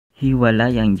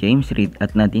Hiwalay ang James Reid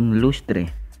at Nadine Lustre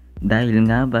dahil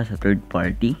nga ba sa third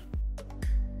party?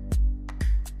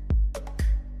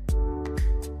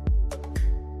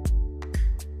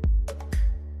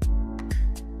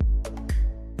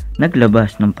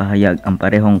 Naglabas ng pahayag ang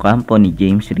parehong kampo ni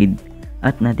James Reid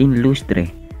at Nadine Lustre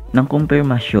ng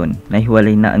kumpirmasyon na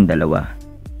hiwalay na ang dalawa.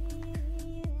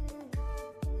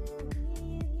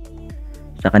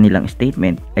 Sa kanilang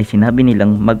statement ay sinabi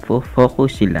nilang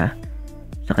magfo-focus sila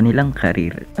sa kanilang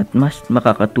karir at mas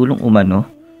makakatulong umano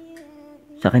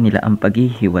sa kanila ang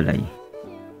paghihiwalay.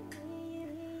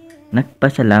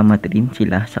 Nagpasalamat rin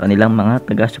sila sa kanilang mga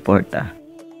taga-suporta.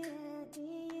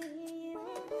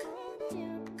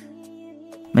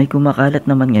 May kumakalat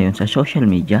naman ngayon sa social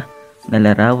media na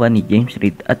larawan ni James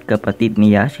Reid at kapatid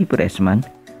ni Issa Pressman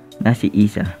na si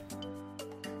Issa.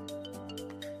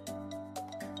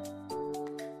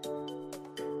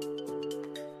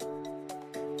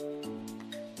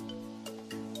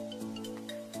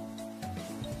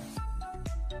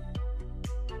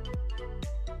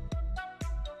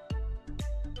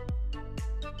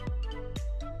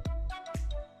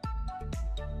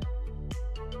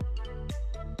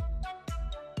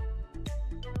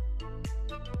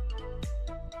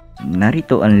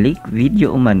 Narito ang leak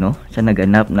video umano sa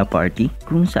naganap na party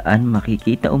kung saan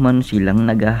makikita umano silang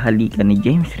naghahalikan ni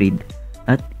James Reid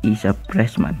at Issa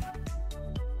Pressman.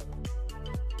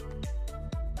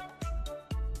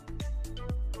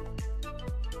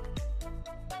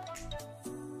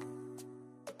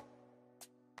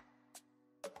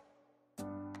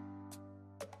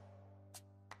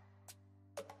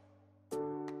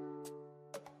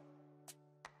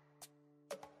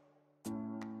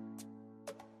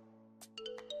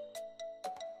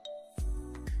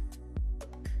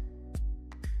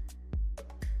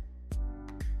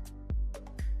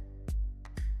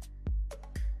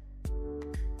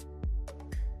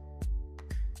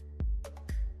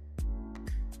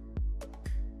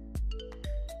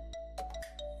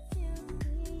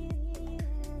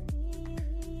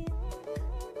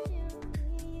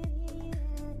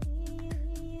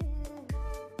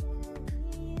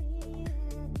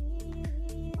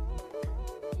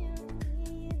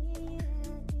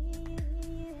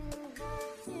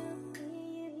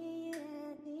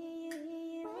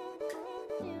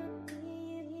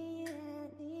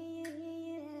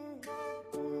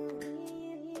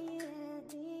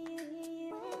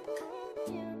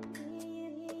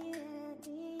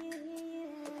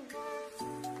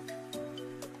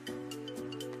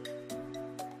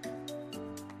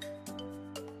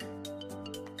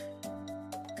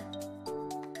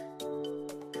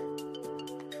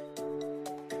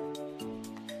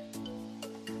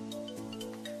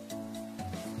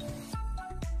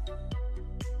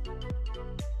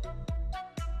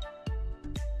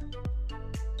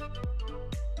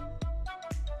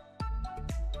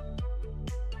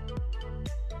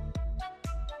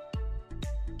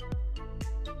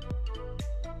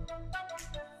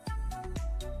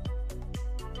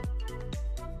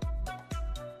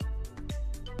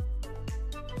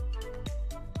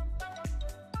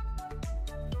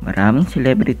 Maraming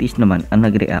celebrities naman ang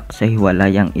nag-react sa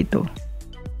hiwalayang ito.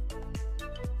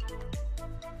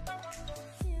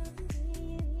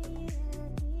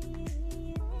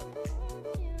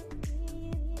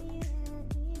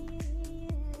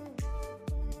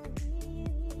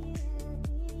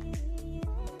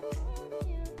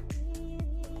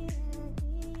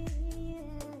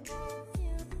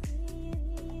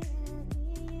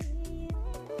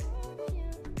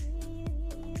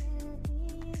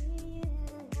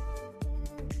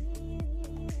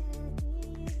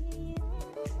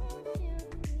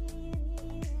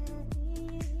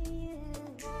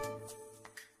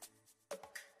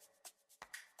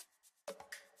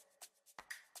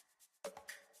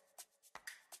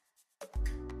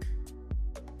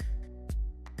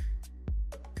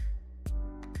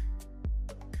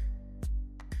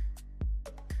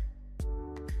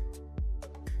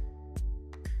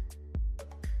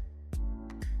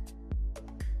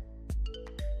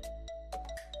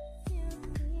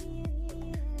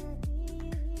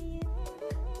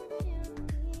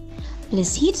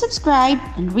 Please hit subscribe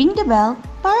and ring the bell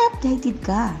para updated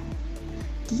ka.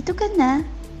 Dito ka na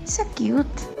sa Cute.